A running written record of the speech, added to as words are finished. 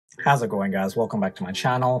How's it going, guys? Welcome back to my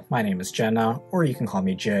channel. My name is Jenna, or you can call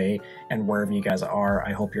me Jay, and wherever you guys are,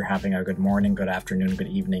 I hope you're having a good morning, good afternoon, good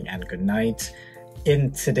evening, and good night.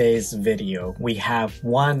 In today's video, we have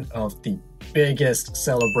one of the biggest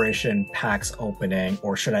celebration packs opening,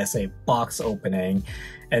 or should I say box opening,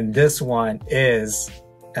 and this one is,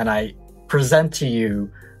 and I present to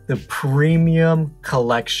you the premium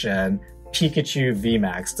collection Pikachu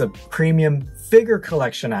Vmax, the premium figure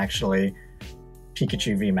collection actually,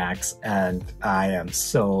 Pikachu Vmax, and I am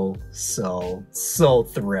so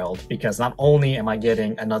thrilled because not only am I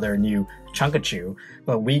getting another new Chunkachu,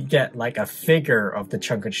 but we get like a figure of the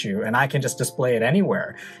Chunkachu and I can just display it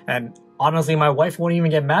anywhere. And honestly, my wife won't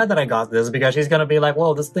even get mad that I got this because she's gonna be like,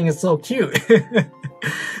 whoa, this thing is so cute.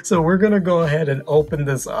 So we're gonna go ahead and open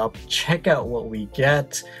this up, check out what we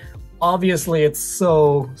get. Obviously, it's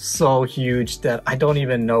so huge that I don't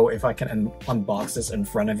even know if I can unbox this in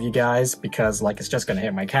front of you guys because like it's just gonna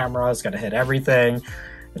hit my camera, it's gonna hit everything,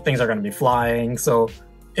 things are gonna be flying. So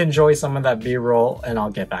enjoy some of that B-roll and I'll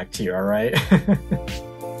get back to you, all right?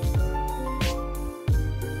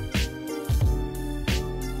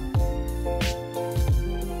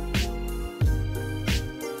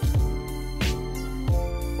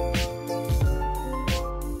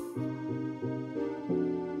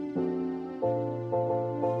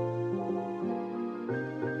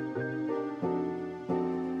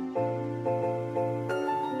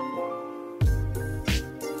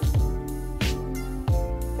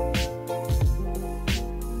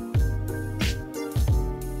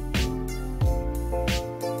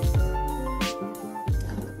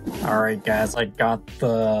 Alright guys, I got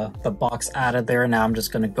the box out of there. Now I'm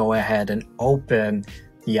just gonna go ahead and open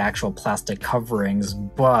the actual plastic coverings,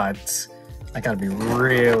 but I gotta be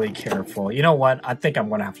really careful. You know what? I think I'm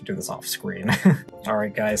gonna have to do this off screen.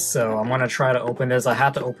 Alright guys, so I'm gonna try to open this. I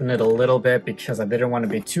had to open it a little bit because I didn't want to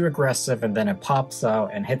be too aggressive and then it pops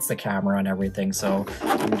out and hits the camera and everything. So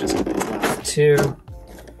let me just get these last two.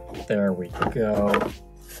 There we go.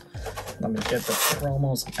 Let me get the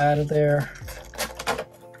promos out of there.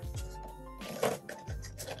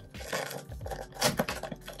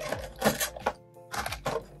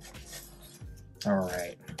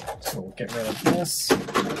 Alright, so we'll get rid of this,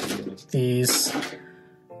 these,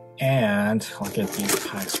 and I'll get these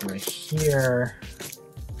packs right here.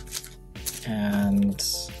 And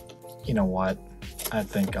you know what? I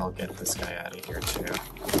think I'll get this guy out of here too.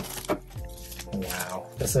 Wow,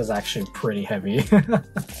 this is actually pretty heavy.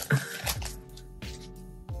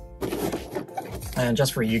 And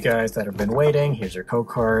just for you guys that have been waiting, here's your code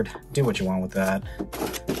card. Do what you want with that.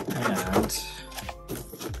 And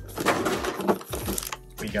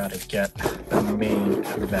we gotta get the main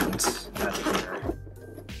event out of here.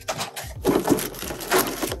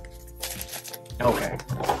 Okay.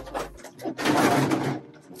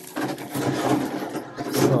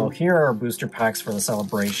 So here are our booster packs for the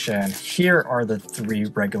celebration. Here are the 3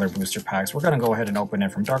 regular booster packs. We're gonna go ahead and open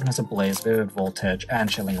it from Darkness Ablaze, Vivid Voltage, and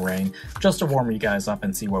Chilling Rain, just to warm you guys up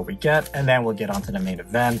and see what we get, and then we'll get onto the main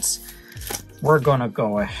event. We're gonna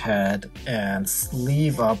go ahead and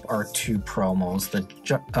sleeve up our 2 promos, the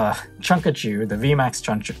Chunkachu, the Vmax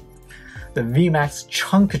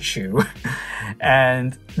Chunkachu,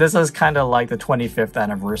 and this is kind of like the 25th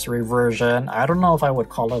anniversary version. I don't know if I would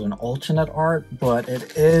call it an alternate art, but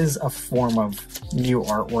it is a form of new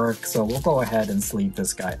artwork, so we'll go ahead and sleeve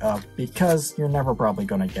this guy up because you're never probably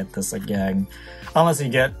gonna get this again unless you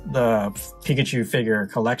get the Pikachu figure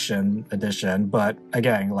collection edition. But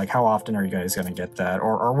again, like, how often are you guys gonna get that,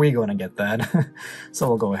 or are we gonna get that? So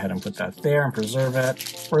we'll go ahead and put that there and preserve it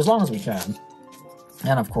for as long as we can.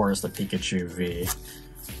 And of course the Pikachu V.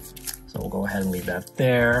 So we'll go ahead and leave that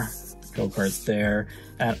there. Code cards there.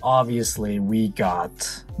 And obviously we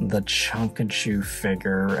got the Chunkachu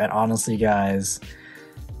figure. And honestly guys,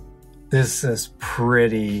 this is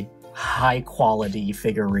pretty high quality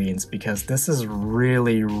figurines because this is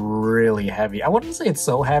really heavy. I wouldn't say it's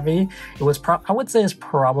so heavy. I would say it's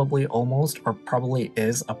probably almost, or probably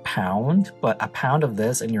is, a pound, but a pound of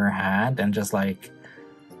this in your hand and just like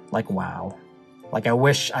wow. Like, I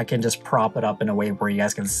wish I can just prop it up in a way where you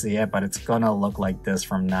guys can see it, but it's gonna look like this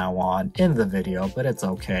from now on in the video, but it's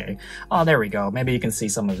okay. Oh, there we go. Maybe you can see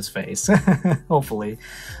some of his face, hopefully.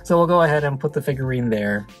 So we'll go ahead and put the figurine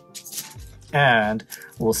there, and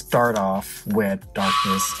we'll start off with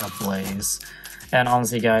Darkness Ablaze. And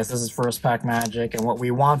honestly, guys, this is first pack magic, and what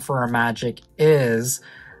we want for our magic is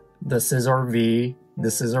the Scizor V, the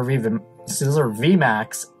Scizor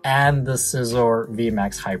Vmax, and the Scizor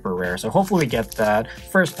Vmax Hyper Rare. So hopefully we get that.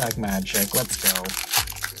 First pack magic, let's go.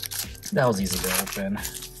 That was easy to open.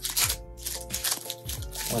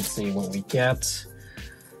 Let's see what we get.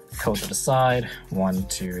 Go to the side. 1,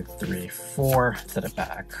 2, 3, 4 to the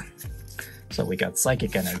back. So we got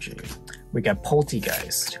Psychic Energy. We got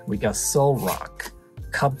Poltegeist. We got Soul Rock.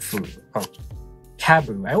 Kubfu. Oh,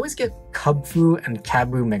 Kabu. I always get Kubfu and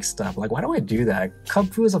Kabu mixed up. Like, why do I do that?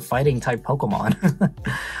 Kubfu is a fighting type Pokemon.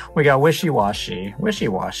 We got Wishy-Washy.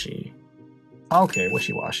 Wishy-Washy. Okay,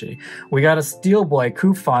 Wishy-Washy. We got a Steel Boy,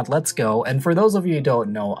 Kufant, let's go. And for those of you who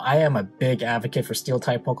don't know, I am a big advocate for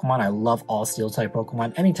Steel-type Pokemon. I love all Steel-type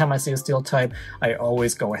Pokemon. Anytime I see a Steel-type, I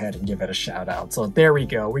always go ahead and give it a shout-out. So there we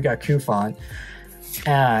go. We got Kufant.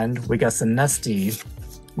 And we got Sinesti.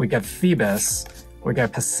 We got Phoebus. We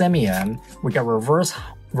got Passimian. We got Reverse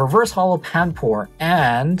Holo Panpour.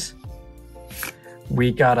 And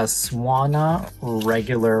we got a Swanna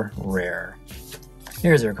regular rare.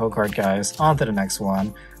 Here's your code card, guys. On to the next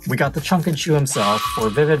one. We got the Chunkachu himself for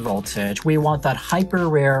Vivid Voltage. We want that hyper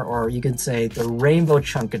rare, or you could say the Rainbow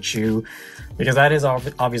Chunkachu, because that is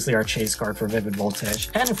obviously our chase card for Vivid Voltage.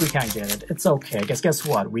 And if we can't get it, it's okay. Guess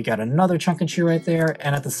what? We got another Chunkachu right there,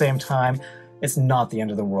 and at the same time, it's not the end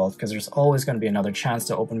of the world, because there's always going to be another chance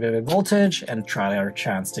to open Vivid Voltage and try our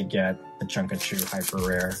chance to get the Chunkachu hyper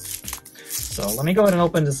rare. So let me go ahead and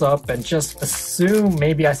open this up and just assume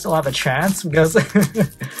maybe I still have a chance, because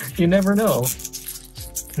you never know.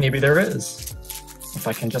 Maybe there is. If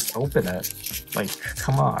I can just open it. Like,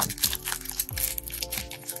 come on.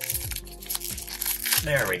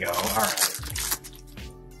 There we go. Alright.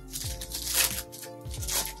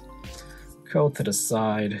 Go to the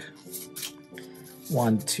side.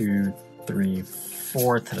 1, 2, 3,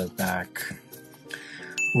 4 to the back.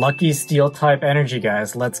 Lucky Steel-type energy,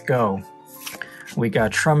 guys. Let's go. We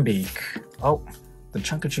got Trumbeak. Oh, the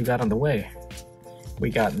Chunkachu got on the way. We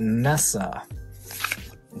got Nessa.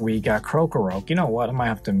 We got Krokorok. You know what? I might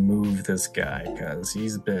have to move this guy because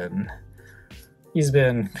he's been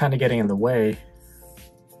kind of getting in the way.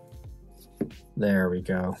 There we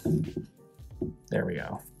go. There we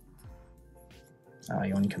go.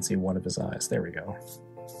 You only can see one of his eyes. There we go.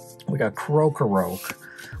 We got Krokorok.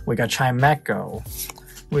 We got Chimecho.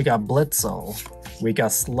 We got Blitzel. We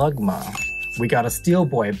got Slugma. We got a Steel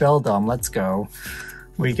Boy, Beldum, let's go.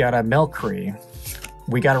 We got a Milcery.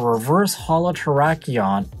 We got a Reverse Holo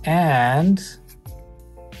Terrakion, and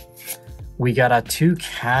we got a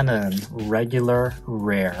Toucannon regular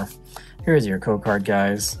rare. Here's your code card,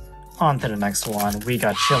 guys. On to the next one. We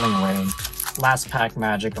got Chilling Reign. Last pack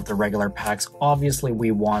magic of the regular packs. Obviously,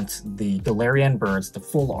 we want the Galarian Birds, the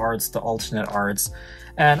full arts, the alternate arts,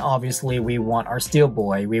 and obviously we want our Steel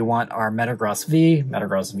Boy. We want our Metagross V,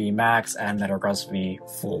 Metagross Vmax, and Metagross V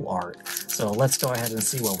full art. So let's go ahead and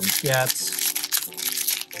see what we get.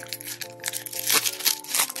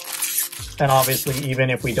 And obviously, even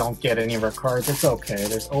if we don't get any of our cards, it's okay.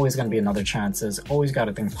 There's always going to be another chances. Always got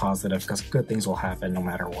to think positive, because good things will happen no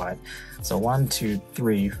matter what. So 1, 2,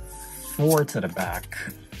 3, 4 to the back.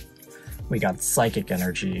 We got Psychic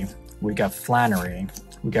Energy. We got Flannery.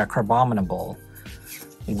 We got Crabominable.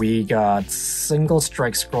 We got Single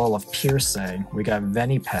Strike Scroll of Piercing. We got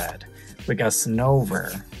Veniped. We got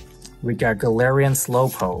Snover. We got Galarian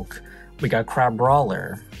Slowpoke. We got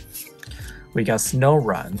Crabrawler. We got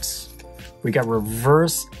Snorunt. We got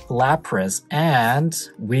Reverse Lapras. And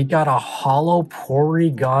we got a Holo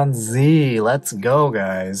Porygon Z. Let's go,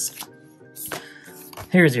 guys.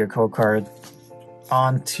 Here's your code card.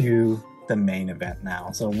 On to the main event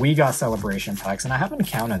now. So we got celebration packs, and I haven't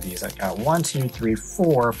counted these. I got 1, 2, 3,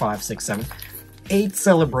 4, 5, 6, 7, 8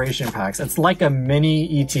 celebration packs. It's like a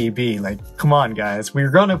mini ETB. Like, come on, guys.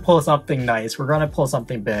 We're gonna pull something nice. We're gonna pull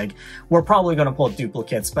something big. We're probably gonna pull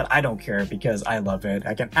duplicates, but I don't care because I love it.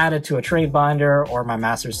 I can add it to a trade binder or my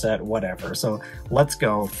master set, whatever. So let's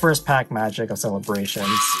go. First pack magic of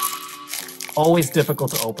celebrations. Always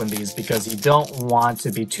difficult to open these because you don't want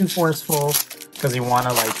to be too forceful, because you want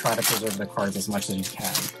to like try to preserve the cards as much as you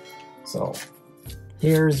can. So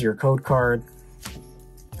here's your code card.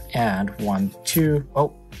 And 1, 2,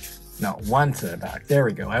 oh, no, 1 to the back. There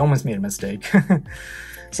we go. I almost made a mistake.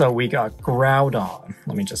 So we got Groudon.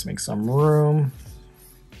 Let me just make some room.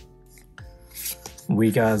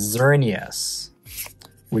 We got Xerneas.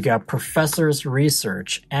 We got Professor's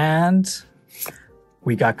Research. And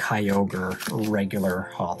we got Kyogre regular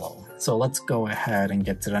holo. So let's go ahead and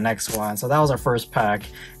get to the next one. So that was our first pack.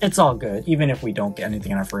 It's all good. Even if we don't get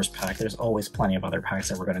anything in our first pack, there's always plenty of other packs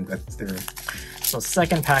that we're going to get through. So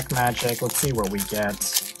second pack magic, let's see what we get.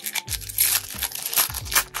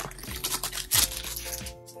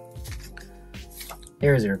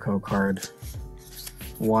 Here's your code card.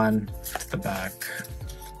 1 to the back.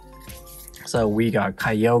 So we got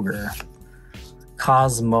Kyogre,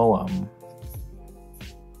 Cosmoem.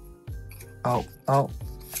 Oh,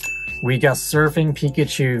 We got Surfing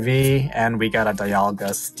Pikachu V, and we got a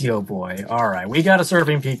Dialga Steel Boy. Alright, we got a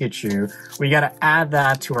Surfing Pikachu. We gotta add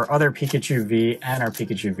that to our other Pikachu V and our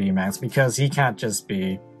Pikachu Vmax, because he can't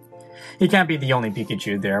be the only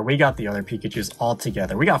Pikachu there. We got the other Pikachus all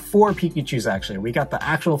together. We got 4 Pikachus actually. We got the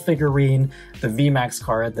actual figurine, the Vmax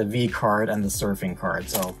card, the V card, and the Surfing card.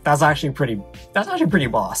 So that's actually pretty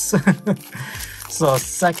boss. So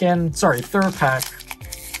third pack.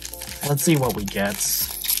 Let's see what we get.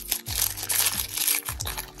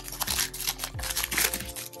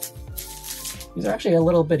 These are actually a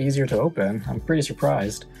little bit easier to open. I'm pretty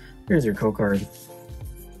surprised. Here's your code card.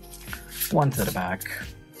 1 to the back.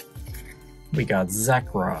 We got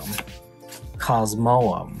Zekrom,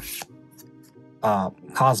 Cosmoem,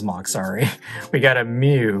 Cosmog, sorry. We got a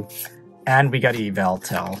Mew, and we got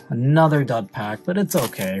Yveltal. Another dud pack, but it's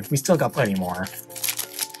okay. We still got plenty more.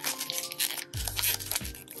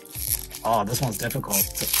 Oh, this one's difficult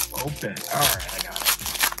to open. Alright, I got it.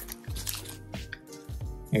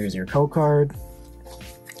 Here's your code card.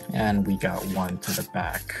 And we got 1 to the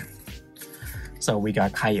back. So we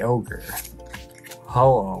got Kyogre,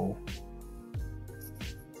 Ho-Oh,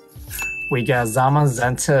 we got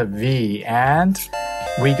Zamazenta V, and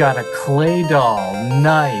we got a Claydol.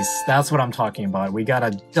 Nice, that's what I'm talking about. We got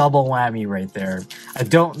a double whammy right there. I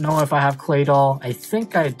don't know if I have Claydol. I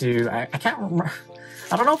think I do. I can't remember.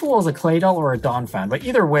 I don't know if it was a Claydol or a Donphan, but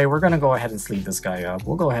either way, we're gonna go ahead and sleeve this guy up.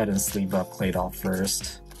 We'll go ahead and sleeve up Claydol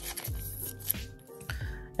first.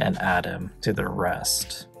 And add him to the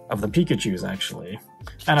rest of the Pikachus, actually.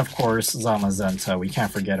 And of course, Zamazenta. We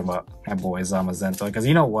can't forget about my boy Zamazenta, because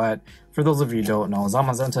you know what? For those of you who don't know,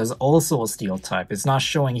 Zamazenta is also a Steel type. It's not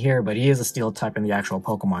showing here, but he is a Steel type in the actual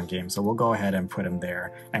Pokemon game, so we'll go ahead and put him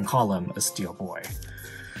there and call him a Steel Boy.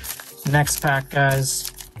 Next pack,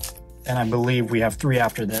 guys. And I believe we have 3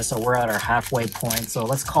 after this, so we're at our halfway point. So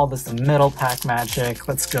let's call this the middle pack magic.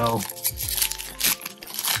 Let's go.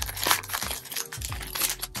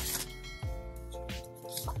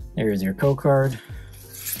 Here's your code card.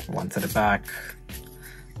 1 to the back.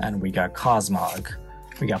 And we got Cosmog.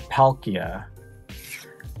 We got Palkia.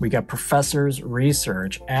 We got Professor's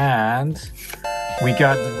Research. And we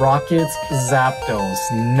got Rocket's Zapdos.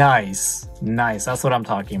 Nice. Nice. That's what I'm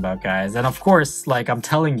talking about, guys. And of course, like I'm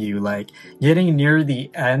telling you, like getting near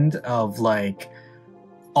the end of like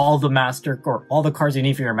all the cards you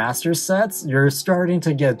need for your master sets, you're starting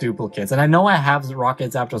to get duplicates. And I know I have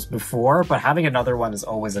Rocket Zapdos before, but having another one is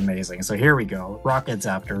always amazing. So here we go. Rocket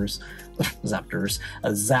Zapdos,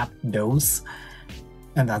 Zapdos.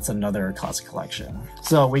 And that's another classic collection.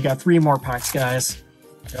 So we got 3 more packs, guys.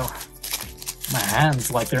 Oh, my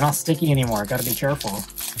hands, like they're not sticky anymore. Gotta be careful.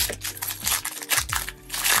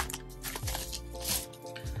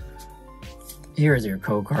 Here's your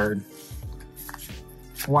code card.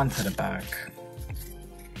 1 to the back.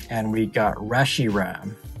 And we got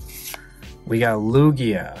Reshiram. We got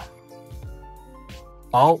Lugia.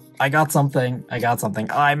 Oh, I got something. Oh,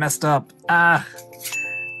 I messed up. Ah!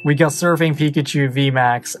 We got Surfing Pikachu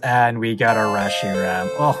Vmax, and we got a Reshiram.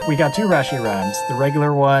 Oh, we got 2 Reshirams. The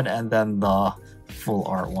regular one, and then the full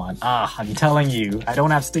art one. Ah, I'm telling you, I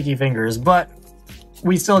don't have sticky fingers, but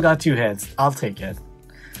we still got 2 hits. I'll take it.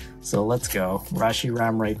 So let's go.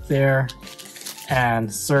 Reshiram right there. And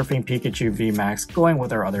Surfing Pikachu Vmax going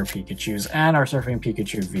with our other Pikachus and our Surfing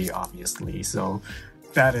Pikachu V, obviously. So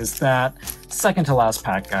that is that. Second to last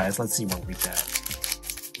pack, guys. Let's see what we get.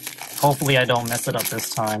 Hopefully I don't mess it up this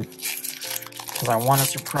time, because I want to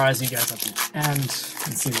surprise you guys at the end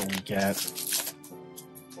and see what we get.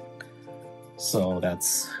 So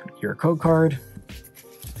that's your code card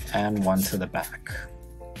and 1 to the back.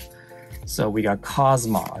 So we got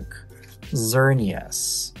Cosmog,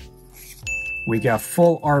 Xerneas, we got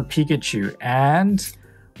Full Art Pikachu, and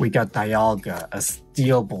we got Dialga, a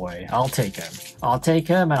Steel Boy. I'll take him. I'll take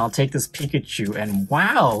him, and I'll take this Pikachu. And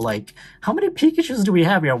wow, like, how many Pikachus do we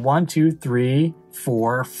have? We have 1, 2, 3,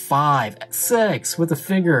 4, 5, 6 with a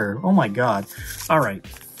figure. Oh my god. Alright.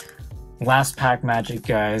 Last pack magic,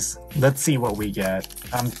 guys. Let's see what we get.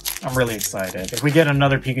 I'm really excited. If we get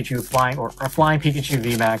another Pikachu flying, or a flying Pikachu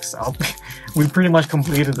VMAX, we pretty much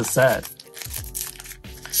completed the set.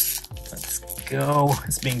 Let's go.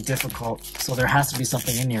 It's being difficult, so there has to be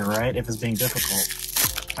something in here, right? If it's being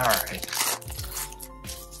difficult. Alright.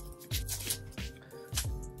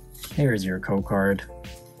 Here's your code card.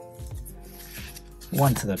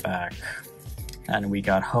 1 to the back. And we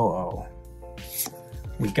got Ho-Oh.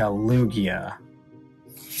 We got Lugia.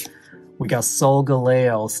 We got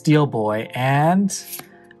Solgaleo, Steel Boy, and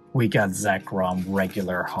we got Zekrom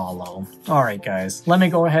regular holo. Alright guys, let me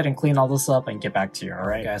go ahead and clean all this up and get back to you,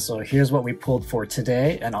 alright guys? So here's what we pulled for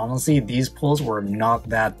today, and honestly, these pulls were not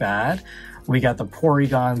that bad. We got the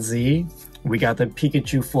Porygon Z, we got the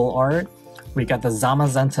Pikachu Full Art, we got the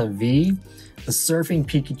Zamazenta V, the Surfing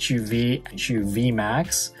Pikachu V, Pikachu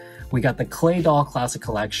Vmax, we got the Clay Doll Classic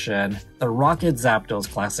Collection, the Rocket Zapdos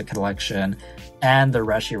Classic Collection, and the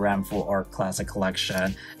Reshiram Full Art Classic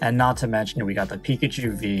Collection. And not to mention, we got the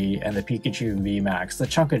Pikachu V and the Pikachu Vmax, the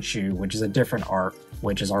Chunkachu, which is a different art,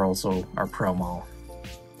 which is also our promo.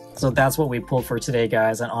 So that's what we pulled for today,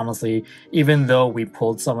 guys. And honestly, even though we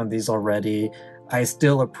pulled some of these already, I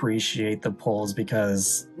still appreciate the pulls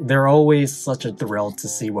because they're always such a thrill to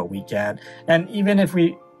see what we get. And even if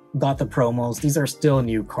we got the promos, these are still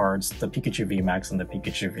new cards, the Pikachu Vmax and the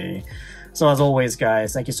Pikachu V. So as always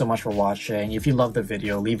guys, thank you so much for watching. If you loved the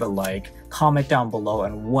video, leave a like, comment down below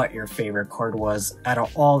on what your favorite card was out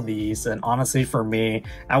of all these. And honestly for me,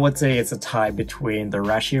 I would say it's a tie between the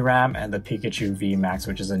Reshiram and the Pikachu Vmax,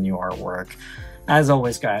 which is a new artwork. As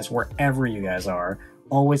always guys, wherever you guys are,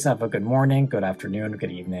 always have a good morning, good afternoon,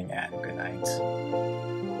 good evening, and good night.